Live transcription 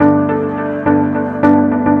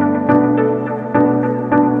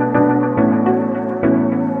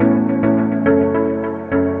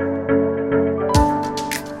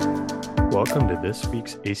this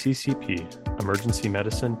week's ACCP Emergency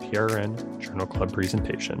Medicine PRN Journal Club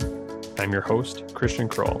presentation. I'm your host, Christian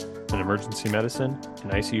Kroll, an emergency medicine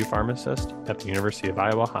and ICU pharmacist at the University of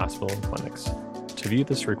Iowa Hospital and Clinics. To view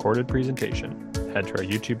this recorded presentation, head to our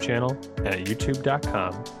YouTube channel at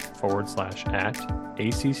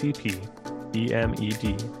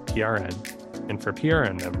youtube.com/ACCP-EMED-PRN. And for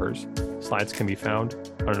PRN members, slides can be found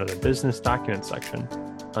under the Business Documents section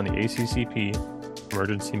on the ACCP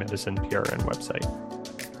Emergency Medicine PRN website.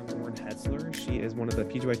 Dr. Lauren Hetzler. She is one of the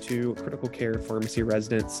PGY2 critical care pharmacy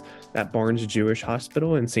residents at Barnes Jewish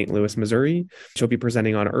Hospital in St. Louis, Missouri. She'll be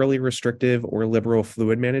presenting on early restrictive or liberal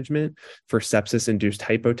fluid management for sepsis-induced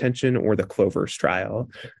hypotension, or the CLOVERS trial.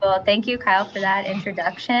 Well, thank you, Kyle, for that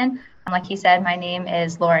introduction. Like you said, my name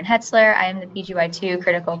is Lauren Hetzler. I am the PGY2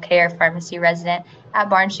 critical care pharmacy resident at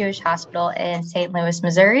Barnes Jewish Hospital in St. Louis,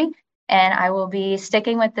 Missouri. And I will be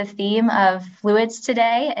sticking with the theme of fluids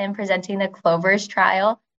today and presenting the CLOVERS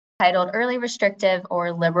trial titled Early Restrictive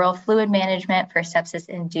or Liberal Fluid Management for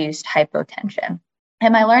Sepsis-Induced Hypotension.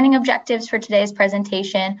 And my learning objectives for today's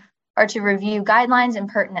presentation are to review guidelines and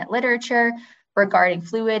pertinent literature regarding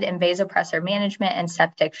fluid and vasopressor management and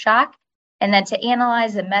septic shock, and then to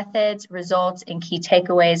analyze the methods, results, and key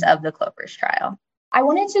takeaways of the CLOVERS trial. I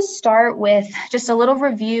wanted to start with just a little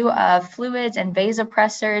review of fluids and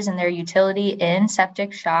vasopressors and their utility in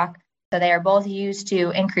septic shock. So they are both used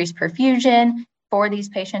to increase perfusion for these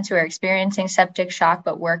patients who are experiencing septic shock,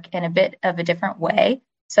 but work in a bit of a different way.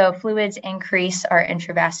 So fluids increase our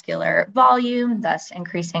intravascular volume, thus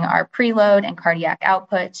increasing our preload and cardiac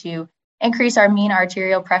output to increase our mean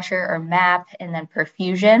arterial pressure, or MAP, and then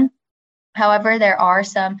perfusion. However, there are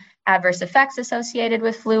some adverse effects associated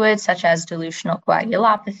with fluids, such as dilutional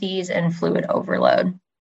coagulopathies and fluid overload.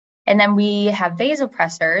 And then we have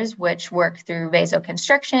vasopressors, which work through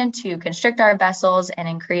vasoconstriction to constrict our vessels and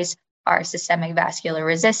increase our systemic vascular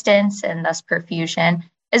resistance and thus perfusion,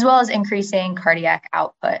 as well as increasing cardiac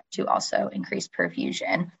output to also increase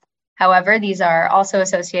perfusion. However, these are also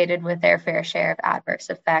associated with their fair share of adverse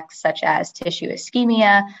effects, such as tissue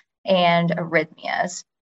ischemia and arrhythmias.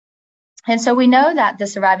 And so we know that the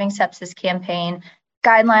Surviving Sepsis Campaign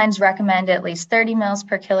guidelines recommend at least 30 mils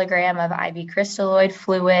per kilogram of IV crystalloid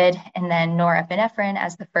fluid and then norepinephrine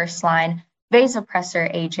as the first-line vasopressor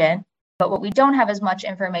agent. But what we don't have as much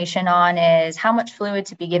information on is how much fluid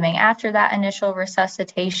to be giving after that initial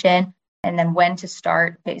resuscitation, and then when to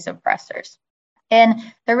start vasopressors. And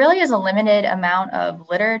there really is a limited amount of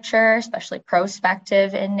literature, especially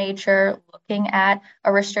prospective in nature, looking at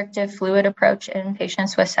a restrictive fluid approach in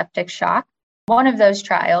patients with septic shock. One of those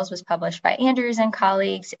trials was published by Andrews and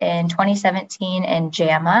colleagues in 2017 in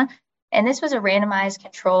JAMA. And this was a randomized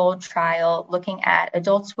controlled trial looking at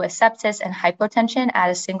adults with sepsis and hypotension at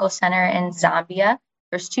a single center in Zambia.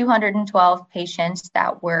 There's 212 patients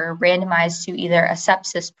that were randomized to either a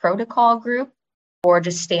sepsis protocol group or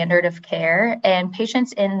just standard of care. And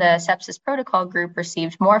patients in the sepsis protocol group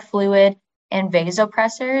received more fluid and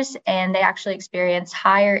vasopressors, and they actually experienced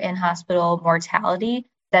higher in-hospital mortality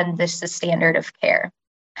than the standard of care.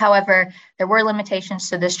 However, there were limitations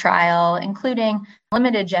to this trial, including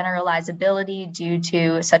limited generalizability due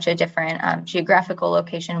to such a different geographical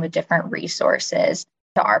location with different resources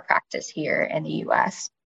to our practice here in the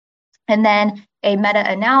US. And then a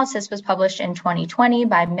meta-analysis was published in 2020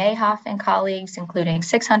 by Mayhoff and colleagues, including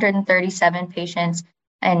 637 patients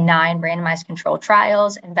and 9 randomized controlled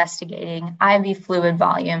trials investigating IV fluid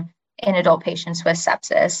volume in adult patients with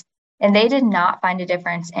sepsis. And they did not find a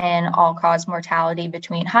difference in all-cause mortality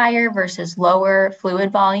between higher versus lower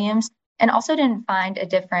fluid volumes, and also didn't find a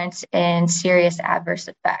difference in serious adverse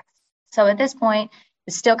effects. So at this point,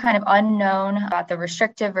 it's still kind of unknown about the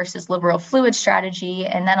restrictive versus liberal fluid strategy.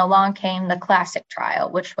 And then along came the classic trial,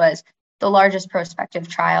 which was the largest prospective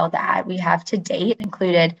trial that we have to date. It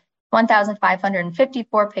included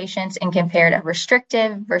 1,554 patients and compared a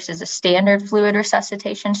restrictive versus a standard fluid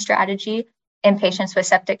resuscitation strategy in patients with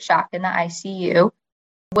septic shock in the ICU.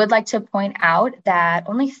 Would like to point out that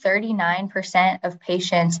only 39% of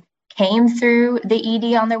patients came through the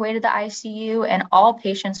ED on their way to the ICU, and all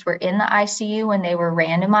patients were in the ICU when they were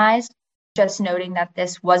randomized. Just noting that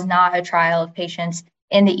this was not a trial of patients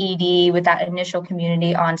in the ED with that initial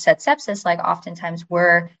community onset sepsis like oftentimes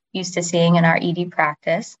we're used to seeing in our ED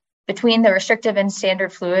practice. Between the restrictive and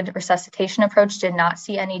standard fluid resuscitation approach, did not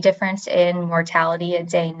see any difference in mortality at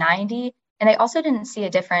day 90, and they also didn't see a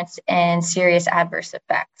difference in serious adverse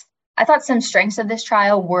effects. I thought some strengths of this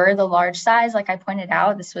trial were the large size. Like I pointed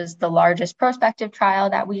out, this was the largest prospective trial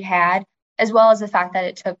that we had, as well as the fact that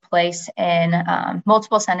it took place in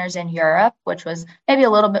multiple centers in Europe, which was maybe a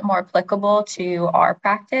little bit more applicable to our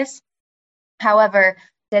practice. However,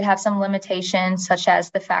 did have some limitations, such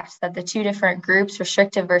as the fact that the two different groups,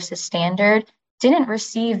 restrictive versus standard, didn't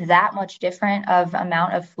receive that much different of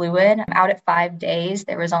amount of fluid. Out at 5 days,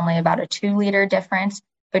 there was only about a 2-liter difference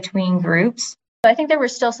between groups. But I think there were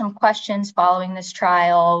still some questions following this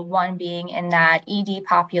trial, one being in that ED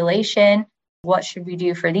population, what should we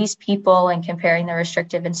do for these people, and comparing the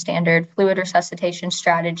restrictive and standard fluid resuscitation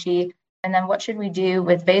strategy. And then what should we do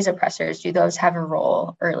with vasopressors? Do those have a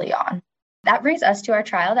role early on? That brings us to our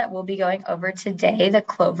trial that we'll be going over today, the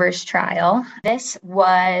CLOVERS trial. This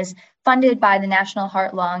was funded by the National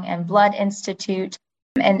Heart, Lung, and Blood Institute,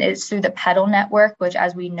 and it's through the PEDAL network, which,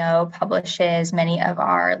 as we know, publishes many of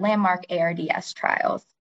our landmark ARDS trials.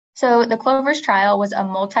 So the CLOVERS trial was a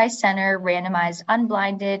multi-center randomized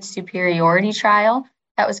unblinded superiority trial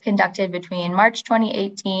that was conducted between March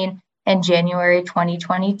 2018 and January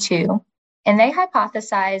 2022. And they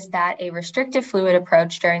hypothesized that a restrictive fluid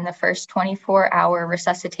approach during the first 24-hour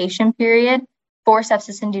resuscitation period for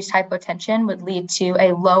sepsis-induced hypotension would lead to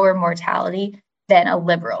a lower mortality than a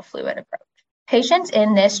liberal fluid approach. Patients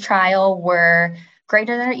in this trial were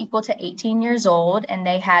greater than or equal to 18 years old, and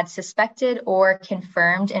they had suspected or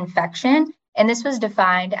confirmed infection. And this was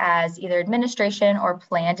defined as either administration or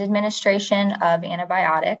planned administration of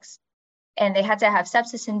antibiotics. And they had to have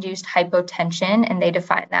sepsis-induced hypotension, and they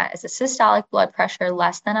defined that as a systolic blood pressure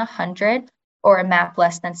less than 100 or a MAP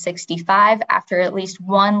less than 65 after at least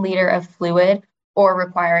 1 liter of fluid or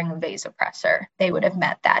requiring a vasopressor. They would have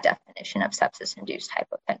met that definition of sepsis-induced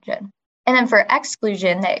hypotension. And then for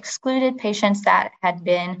exclusion, they excluded patients that had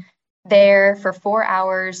been there for 4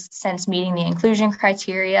 hours since meeting the inclusion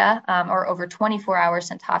criteria or over 24 hours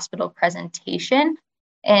since hospital presentation,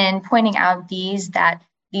 and pointing out that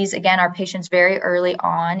these, again, are patients very early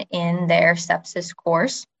on in their sepsis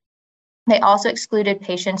course. They also excluded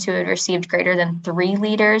patients who had received greater than 3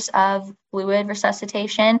 liters of fluid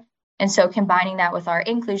resuscitation. And so combining that with our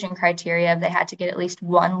inclusion criteria, they had to get at least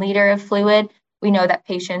 1 liter of fluid. We know that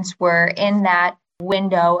patients were in that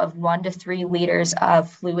window of 1 to 3 liters of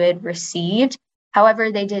fluid received.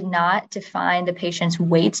 However, they did not define the patient's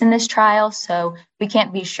weights in this trial, so we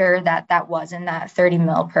can't be sure that that was in that 30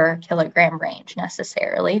 ml per kilogram range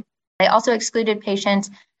necessarily. They also excluded patients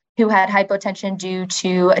who had hypotension due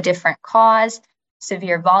to a different cause,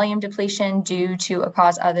 severe volume depletion due to a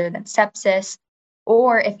cause other than sepsis,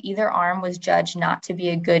 or if either arm was judged not to be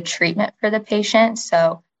a good treatment for the patient.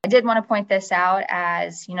 So I did want to point this out,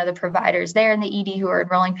 as the providers there in the ED who are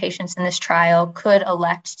enrolling patients in this trial could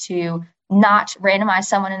elect to not randomize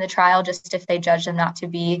someone in the trial just if they judge them not to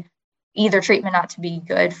be either treatment not to be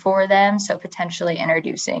good for them, so potentially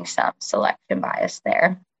introducing some selection bias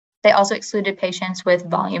there. They also excluded patients with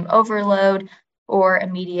volume overload or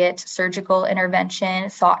immediate surgical intervention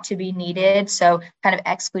thought to be needed, so kind of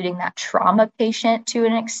excluding that trauma patient to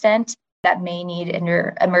an extent that may need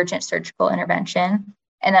emergent surgical intervention,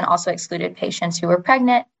 and then also excluded patients who were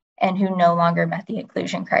pregnant and who no longer met the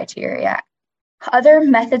inclusion criteria. Other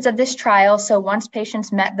methods of this trial, so once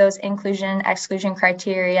patients met those inclusion exclusion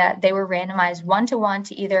criteria, they were randomized 1-to-1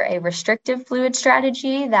 to either a restrictive fluid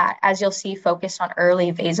strategy that, as you'll see, focused on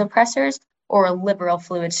early vasopressors, or a liberal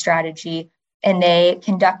fluid strategy, and they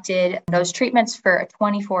conducted those treatments for a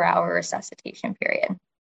 24-hour resuscitation period.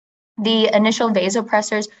 The initial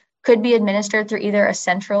vasopressors could be administered through either a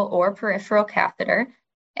central or peripheral catheter,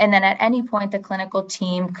 and then at any point the clinical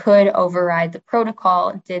team could override the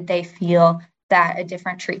protocol did they feel that a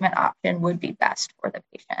different treatment option would be best for the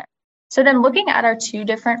patient. So then looking at our 2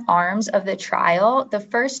 different arms of the trial, the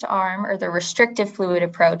first arm, or the restrictive fluid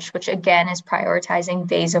approach, which again is prioritizing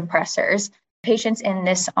vasopressors, patients in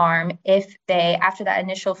this arm, if they, after that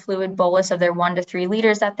initial fluid bolus of their 1 to 3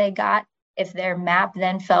 liters that they got, if their MAP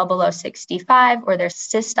then fell below 65 or their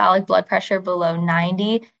systolic blood pressure below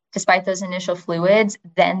 90, despite those initial fluids,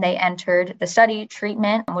 then they entered the study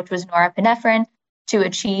treatment, which was norepinephrine, to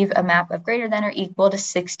achieve a MAP of greater than or equal to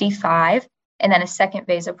 65, and then a second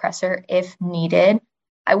vasopressor if needed.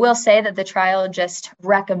 I will say that the trial just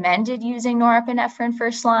recommended using norepinephrine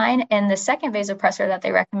first line, and the second vasopressor that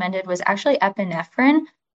they recommended was actually epinephrine,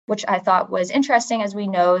 which I thought was interesting, as we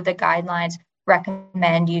know the guidelines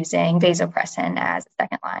recommend using vasopressin as a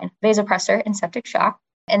second line vasopressor in septic shock.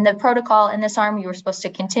 In the protocol in this arm, you were supposed to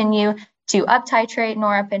continue to up-titrate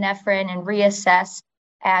norepinephrine and reassess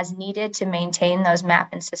as needed to maintain those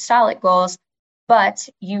MAP and systolic goals, but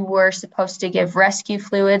you were supposed to give rescue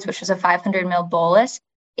fluids, which was a 500 ml bolus,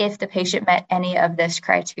 if the patient met any of this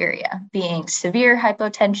criteria, being severe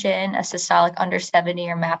hypotension, a systolic under 70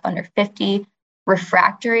 or MAP under 50,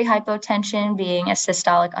 refractory hypotension being a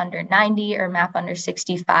systolic under 90 or MAP under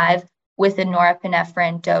 65, with a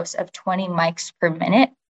norepinephrine dose of 20 mics per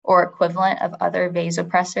minute or equivalent of other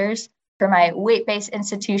vasopressors. For my weight-based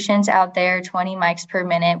institutions out there, 20 mics per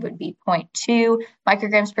minute would be 0.2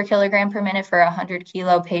 micrograms per kilogram per minute for a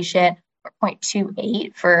 100-kilo patient, or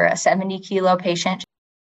 0.28 for a 70-kilo patient.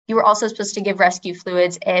 You were also supposed to give rescue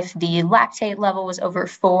fluids if the lactate level was over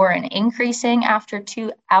 4 and increasing after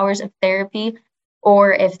 2 hours of therapy,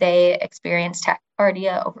 or if they experienced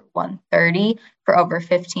tachycardia over 130 for over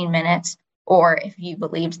 15 minutes, or if you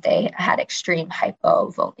believed they had extreme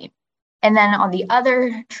hypovolemia. And then on the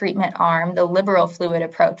other treatment arm, the liberal fluid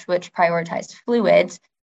approach, which prioritized fluids,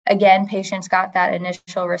 again, patients got that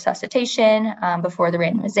initial resuscitation before the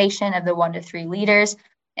randomization of the 1 to 3 liters.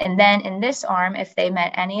 And then in this arm, if they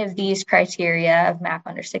met any of these criteria of MAP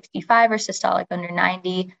under 65 or systolic under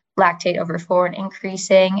 90, lactate over 4 and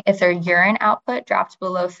increasing, if their urine output dropped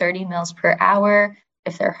below 30 mils per hour,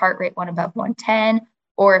 if their heart rate went above 110,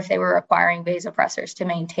 or if they were requiring vasopressors to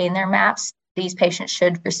maintain their MAPs, these patients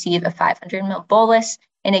should receive a 500 ml bolus.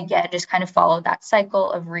 And again, just kind of follow that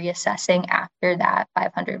cycle of reassessing after that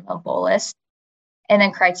 500 ml bolus. And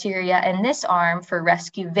then criteria in this arm for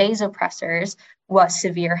rescue vasopressors was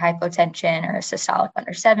severe hypotension or systolic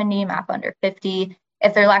under 70, MAP under 50.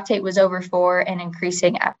 If their lactate was over 4 and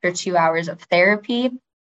increasing after 2 hours of therapy,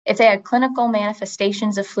 if they had clinical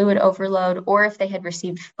manifestations of fluid overload, or if they had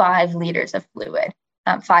received 5 liters of fluid.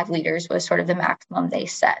 5 liters was sort of the maximum they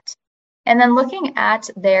set. And then looking at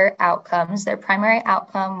their outcomes, their primary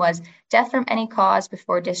outcome was death from any cause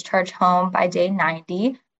before discharge home by day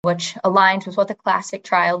 90, which aligns with what the classic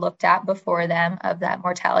trial looked at before them of that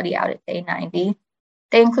mortality out at day 90.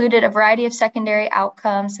 They included a variety of secondary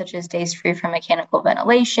outcomes, such as days free from mechanical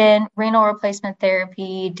ventilation, renal replacement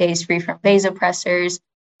therapy, days free from vasopressors,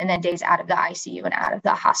 and then days out of the ICU and out of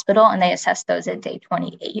the hospital. And they assessed those at day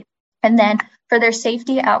 28. And then for their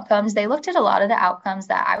safety outcomes, they looked at a lot of the outcomes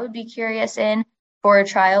that I would be curious in for a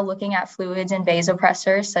trial looking at fluids and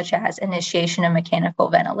vasopressors, such as initiation of mechanical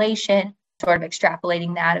ventilation, sort of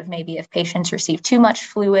extrapolating that of maybe if patients receive too much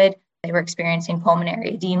fluid, they were experiencing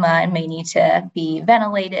pulmonary edema and may need to be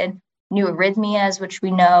ventilated, new arrhythmias, which we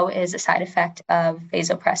know is a side effect of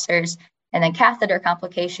vasopressors, and then catheter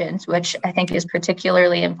complications, which I think is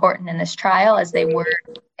particularly important in this trial as they were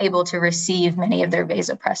able to receive many of their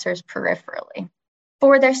vasopressors peripherally.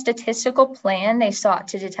 For their statistical plan, they sought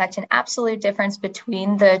to detect an absolute difference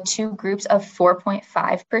between the two groups of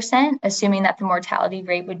 4.5%, assuming that the mortality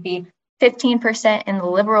rate would be 15% in the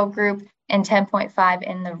liberal group and 10.5%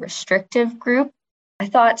 in the restrictive group. I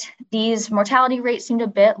thought these mortality rates seemed a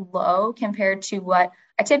bit low compared to what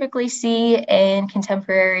I typically see in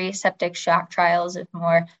contemporary septic shock trials of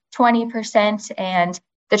more 20%. And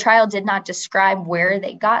the trial did not describe where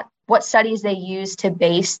they got, what studies they used to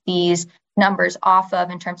base these numbers off of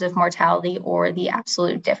in terms of mortality or the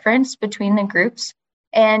absolute difference between the groups.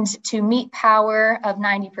 And to meet power of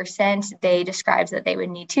 90%, they described that they would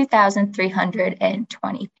need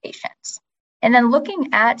 2,320 patients. And then looking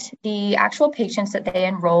at the actual patients that they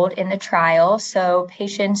enrolled in the trial, so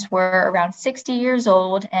patients were around 60 years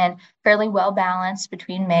old and fairly well balanced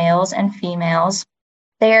between males and females.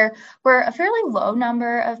 There were a fairly low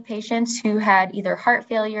number of patients who had either heart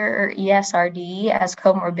failure or ESRD as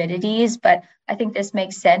comorbidities, but I think this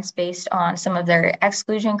makes sense based on some of their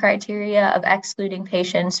exclusion criteria of excluding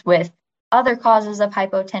patients with other causes of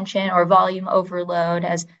hypotension or volume overload,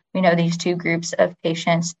 as we know these two groups of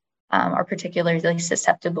patients are particularly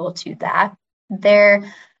susceptible to that.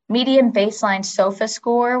 Their median baseline SOFA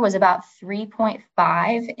score was about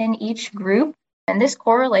 3.5 in each group. And this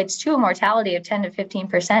correlates to a mortality of 10 to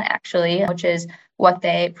 15% actually, which is what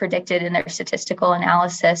they predicted in their statistical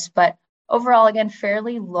analysis. But overall, again,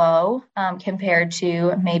 fairly low compared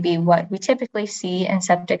to maybe what we typically see in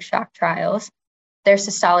septic shock trials. Their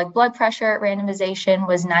systolic blood pressure at randomization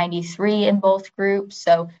was 93 in both groups,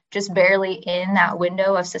 so just barely in that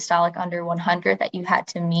window of systolic under 100 that you had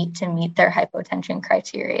to meet their hypotension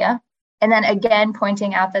criteria. And then again,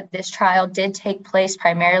 pointing out that this trial did take place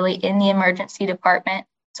primarily in the emergency department,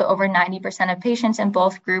 so over 90% of patients in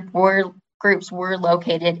both groups were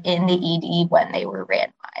located in the ED when they were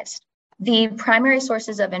randomized. The primary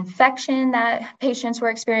sources of infection that patients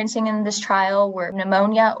were experiencing in this trial were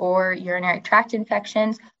pneumonia or urinary tract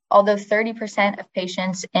infections, although 30% of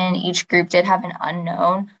patients in each group did have an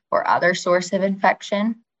unknown or other source of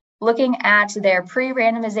infection. Looking at their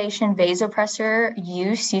pre-randomization vasopressor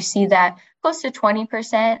use, you see that close to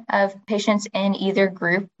 20% of patients in either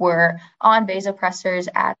group were on vasopressors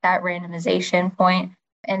at that randomization point,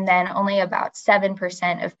 and then only about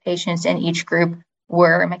 7% of patients in each group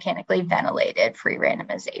were mechanically ventilated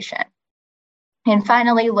pre-randomization. And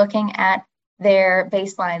finally, looking at their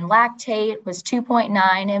baseline lactate was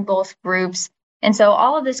 2.9 in both groups. And so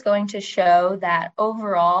all of this going to show that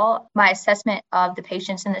overall, my assessment of the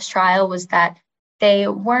patients in this trial was that they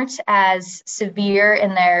weren't as severe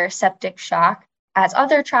in their septic shock as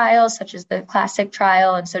other trials, such as the classic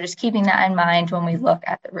trial. And so just keeping that in mind when we look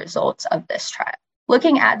at the results of this trial.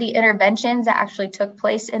 Looking at the interventions that actually took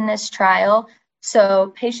place in this trial,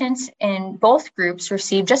 so patients in both groups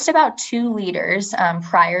received just about 2 liters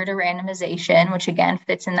prior to randomization, which again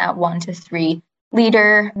fits in that 1 to 3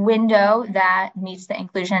 liter window that meets the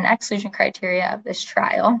inclusion and exclusion criteria of this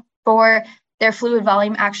trial. For their fluid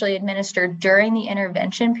volume actually administered during the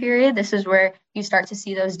intervention period, this is where you start to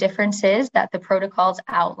see those differences that the protocols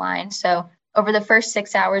outline. So over the first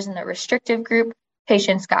 6 hours in the restrictive group,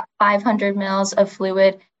 patients got 500 mils of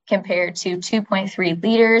fluid compared to 2.3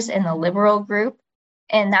 liters in the liberal group.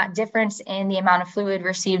 And that difference in the amount of fluid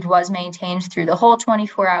received was maintained through the whole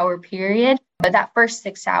 24-hour period. But that first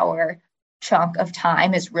 6-hour chunk of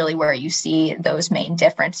time is really where you see those main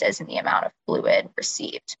differences in the amount of fluid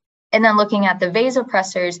received. And then looking at the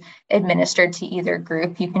vasopressors administered to either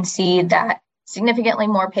group, you can see that significantly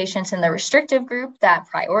more patients in the restrictive group that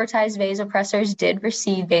prioritized vasopressors did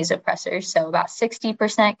receive vasopressors, so about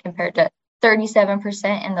 60% compared to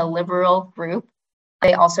 37% in the liberal group.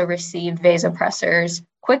 They also received vasopressors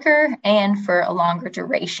quicker and for a longer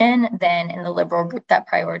duration than in the liberal group that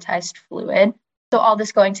prioritized fluid. So all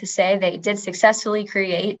this going to say they did successfully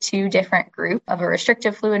create 2 different groups of a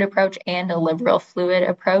restrictive fluid approach and a liberal fluid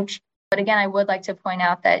approach. But again, I would like to point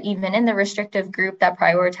out that even in the restrictive group that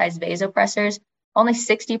prioritized vasopressors, only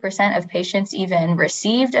 60% of patients even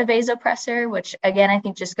received a vasopressor, which again, I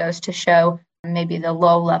think just goes to show maybe the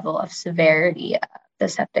low level of severity of the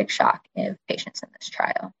septic shock in patients in this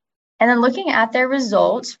trial. And then looking at their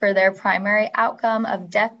results for their primary outcome of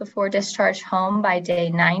death before discharge home by day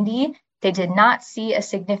 90, they did not see a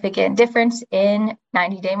significant difference in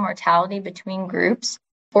 90-day mortality between groups,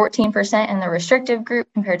 14% in the restrictive group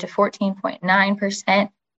compared to 14.9%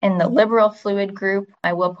 in the liberal fluid group.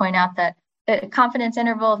 I will point out that the confidence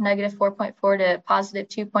interval of negative 4.4 to positive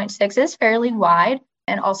 2.6 is fairly wide.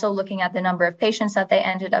 And also looking at the number of patients that they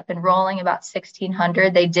ended up enrolling, about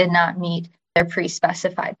 1,600, they did not meet their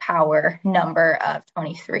pre-specified power number of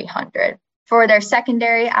 2,300. For their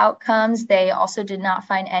secondary outcomes, they also did not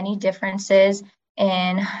find any differences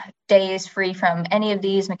in days free from any of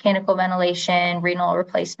these: mechanical ventilation, renal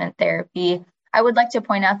replacement therapy. I would like to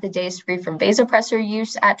point out the days free from vasopressor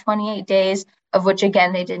use at 28 days, of which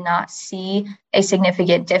again, they did not see a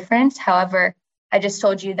significant difference. However, I just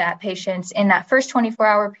told you that patients in that first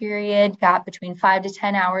 24-hour period got between 5 to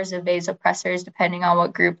 10 hours of vasopressors, depending on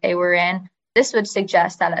what group they were in. This would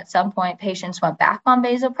suggest that at some point patients went back on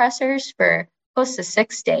vasopressors for close to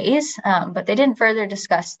 6 days, but they didn't further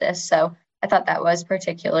discuss this. So I thought that was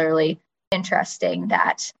particularly interesting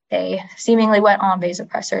that they seemingly went on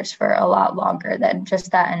vasopressors for a lot longer than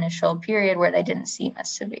just that initial period where they didn't seem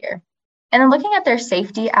as severe. And then looking at their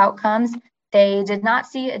safety outcomes, they did not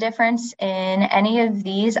see a difference in any of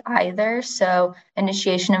these either. So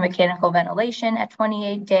initiation of mechanical ventilation at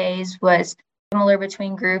 28 days was similar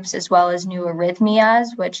between groups, as well as new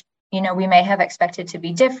arrhythmias, which we may have expected to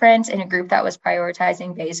be different in a group that was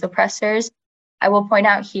prioritizing vasopressors. I will point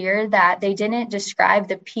out here that they didn't describe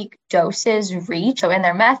the peak doses reached. So in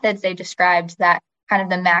their methods, they described that kind of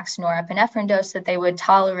the max norepinephrine dose that they would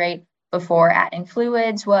tolerate before adding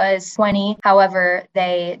fluids was 20. However,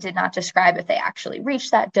 they did not describe if they actually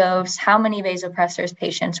reached that dose, how many vasopressors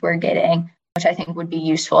patients were getting, which I think would be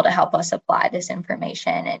useful to help us apply this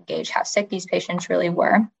information and gauge how sick these patients really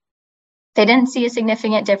were. They didn't see a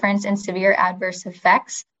significant difference in severe adverse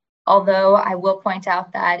effects, although I will point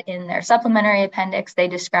out that in their supplementary appendix, they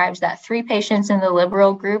described that 3 patients in the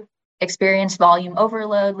liberal group experienced volume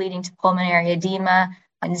overload leading to pulmonary edema,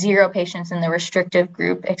 and 0 patients in the restrictive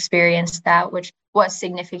group experienced that, which was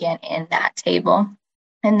significant in that table.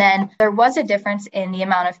 And then there was a difference in the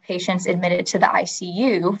amount of patients admitted to the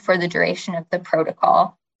ICU for the duration of the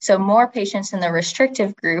protocol. So more patients in the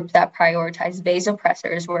restrictive group that prioritized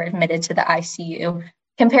vasopressors were admitted to the ICU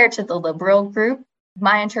compared to the liberal group.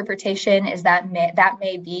 My interpretation is that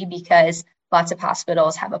may be because lots of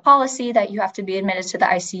hospitals have a policy that you have to be admitted to the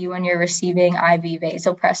ICU when you're receiving IV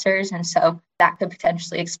vasopressors. And so that could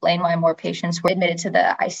potentially explain why more patients were admitted to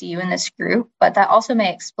the ICU in this group. But that also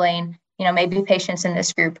may explain, maybe patients in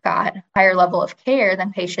this group got a higher level of care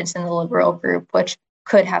than patients in the liberal group, which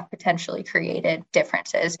could have potentially created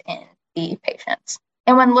differences in the patients.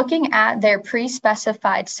 And when looking at their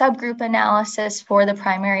pre-specified subgroup analysis for the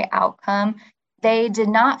primary outcome, They did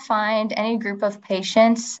not find any group of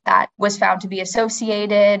patients that was found to be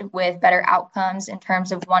associated with better outcomes in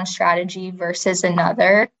terms of one strategy versus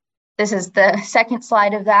another. This is the second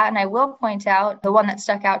slide of that. And I will point out the one that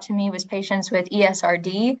stuck out to me was patients with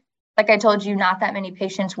ESRD. Like I told you, not that many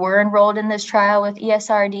patients were enrolled in this trial with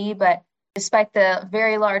ESRD, but despite the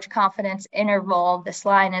very large confidence interval, this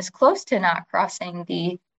line is close to not crossing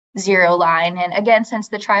the 0 line. And again, since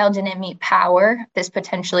the trial didn't meet power, this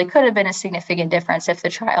potentially could have been a significant difference if the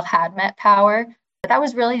trial had met power. But that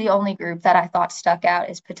was really the only group that I thought stuck out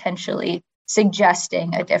as potentially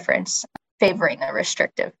suggesting a difference favoring the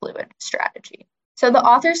restrictive fluid strategy. So the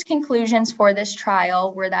authors' conclusions for this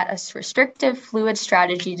trial were that a restrictive fluid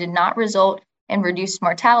strategy did not result in reduced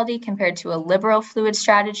mortality compared to a liberal fluid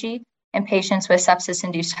strategy in patients with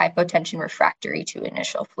sepsis-induced hypotension refractory to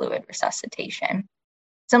initial fluid resuscitation.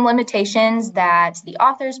 Some limitations that the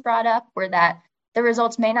authors brought up were that the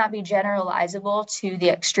results may not be generalizable to the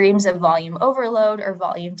extremes of volume overload or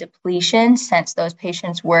volume depletion, since those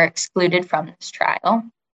patients were excluded from this trial.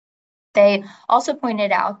 They also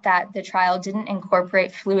pointed out that the trial didn't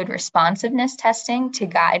incorporate fluid responsiveness testing to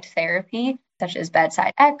guide therapy, such as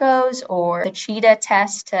bedside echoes or the CHEETAH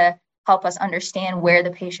test to help us understand where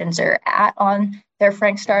the patients are at on their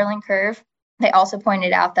Frank-Starling curve. They also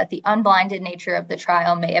pointed out that the unblinded nature of the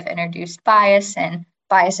trial may have introduced bias in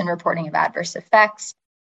reporting of adverse effects,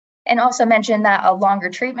 and also mentioned that a longer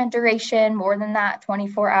treatment duration, more than that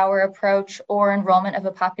 24-hour approach, or enrollment of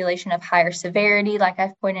a population of higher severity, like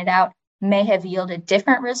I've pointed out, may have yielded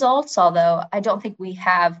different results, although I don't think we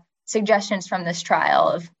have suggestions from this trial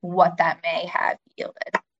of what that may have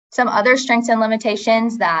yielded. Some other strengths and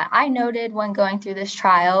limitations that I noted when going through this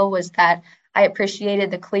trial was that I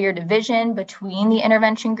appreciated the clear division between the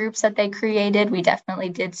intervention groups that they created. We definitely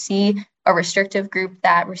did see a restrictive group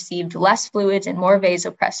that received less fluids and more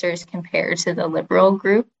vasopressors compared to the liberal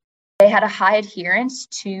group. They had a high adherence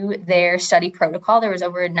to their study protocol. There was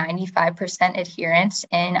over a 95% adherence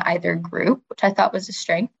in either group, which I thought was a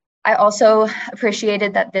strength. I also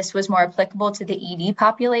appreciated that this was more applicable to the ED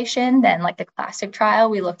population than like the classic trial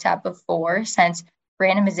we looked at before, since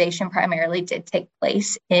randomization primarily did take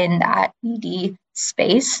place in that ED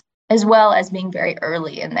space, as well as being very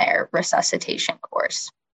early in their resuscitation course.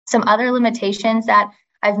 Some other limitations that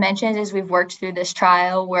I've mentioned as we've worked through this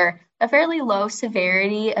trial were a fairly low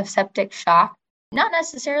severity of septic shock, not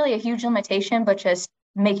necessarily a huge limitation, but just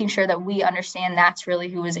making sure that we understand that's really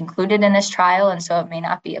who was included in this trial. And so it may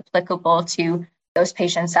not be applicable to those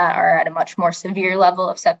patients that are at a much more severe level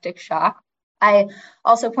of septic shock. I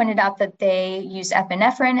also pointed out that they used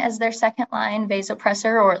epinephrine as their second-line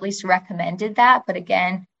vasopressor, or at least recommended that. But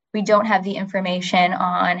again, we don't have the information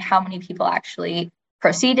on how many people actually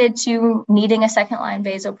proceeded to needing a second-line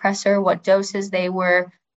vasopressor, what doses they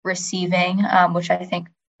were receiving, which I think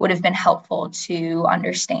would have been helpful to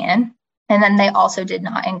understand. And then they also did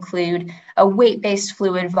not include a weight-based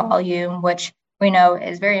fluid volume, which we know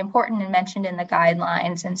is very important and mentioned in the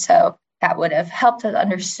guidelines. And so that would have helped us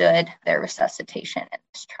understood their resuscitation in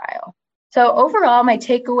this trial. So overall, my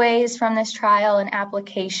takeaways from this trial and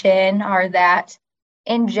application are that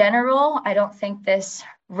in general, I don't think this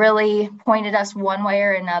really pointed us one way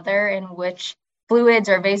or another in which fluids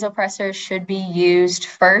or vasopressors should be used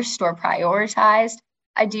first or prioritized.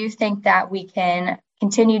 I do think that we can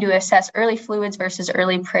continue to assess early fluids versus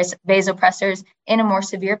early vasopressors in a more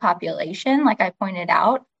severe population, like I pointed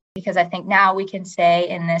out, because I think now we can say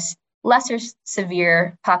in this lesser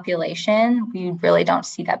severe population, we really don't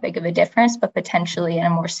see that big of a difference, but potentially in a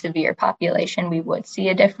more severe population, we would see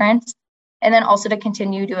a difference. And then also to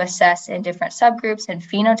continue to assess in different subgroups and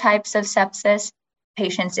phenotypes of sepsis,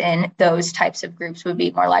 patients in those types of groups would be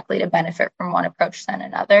more likely to benefit from one approach than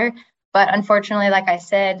another. But unfortunately, like I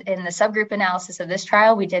said, in the subgroup analysis of this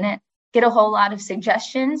trial, we didn't get a whole lot of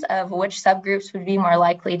suggestions of which subgroups would be more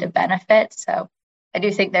likely to benefit. So I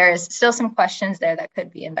do think there is still some questions there that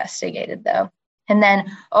could be investigated, though. And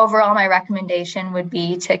then overall, my recommendation would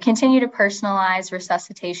be to continue to personalize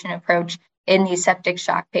resuscitation approach in these septic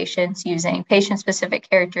shock patients using patient-specific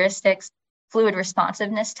characteristics. Fluid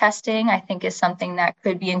responsiveness testing, I think, is something that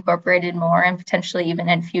could be incorporated more and potentially even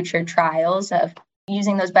in future trials of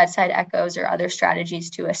using those bedside echoes or other strategies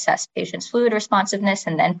to assess patients' fluid responsiveness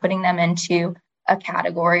and then putting them into a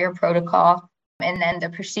category or protocol. And then the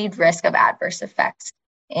perceived risk of adverse effects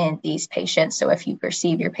in these patients. So if you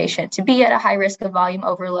perceive your patient to be at a high risk of volume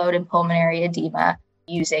overload and pulmonary edema,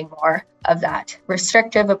 using more of that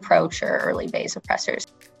restrictive approach or early vasopressors.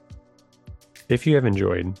 If you have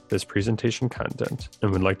enjoyed this presentation content and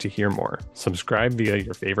would like to hear more, subscribe via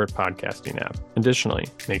your favorite podcasting app. Additionally,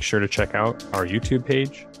 make sure to check out our YouTube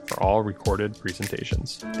page for all recorded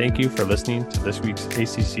presentations. Thank you for listening to this week's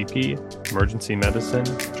ACCP Emergency Medicine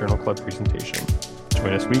Journal Club presentation.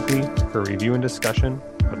 Join us weekly for a review and discussion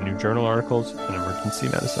of new journal articles in emergency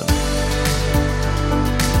medicine.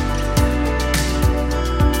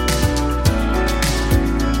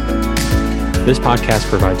 This podcast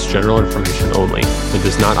provides general information only and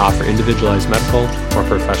does not offer individualized medical or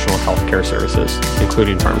professional healthcare services,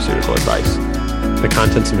 including pharmaceutical advice. The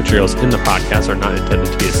contents and materials in the podcast are not intended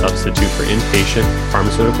to be a substitute for inpatient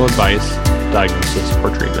pharmaceutical advice, diagnosis,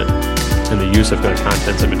 or treatment. And the use of the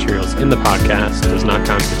contents and materials in the podcast does not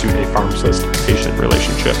constitute a pharmacist-patient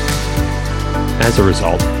relationship. As a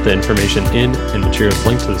result, the information in and materials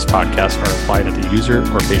linked to this podcast are applied at the user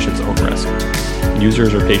or patient's own risk.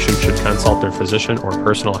 Users or patients should consult their physician or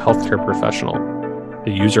personal healthcare professional.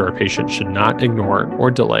 The user or patient should not ignore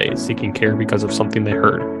or delay seeking care because of something they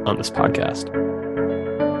heard on this podcast.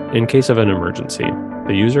 In case of an emergency,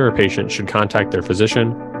 the user or patient should contact their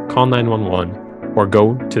physician, call 911, or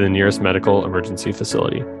go to the nearest medical emergency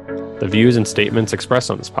facility. The views and statements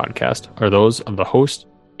expressed on this podcast are those of the host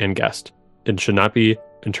and guest and should not be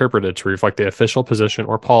interpreted to reflect the official position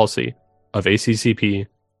or policy of ACCP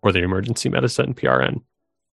or the Emergency Medicine PRN.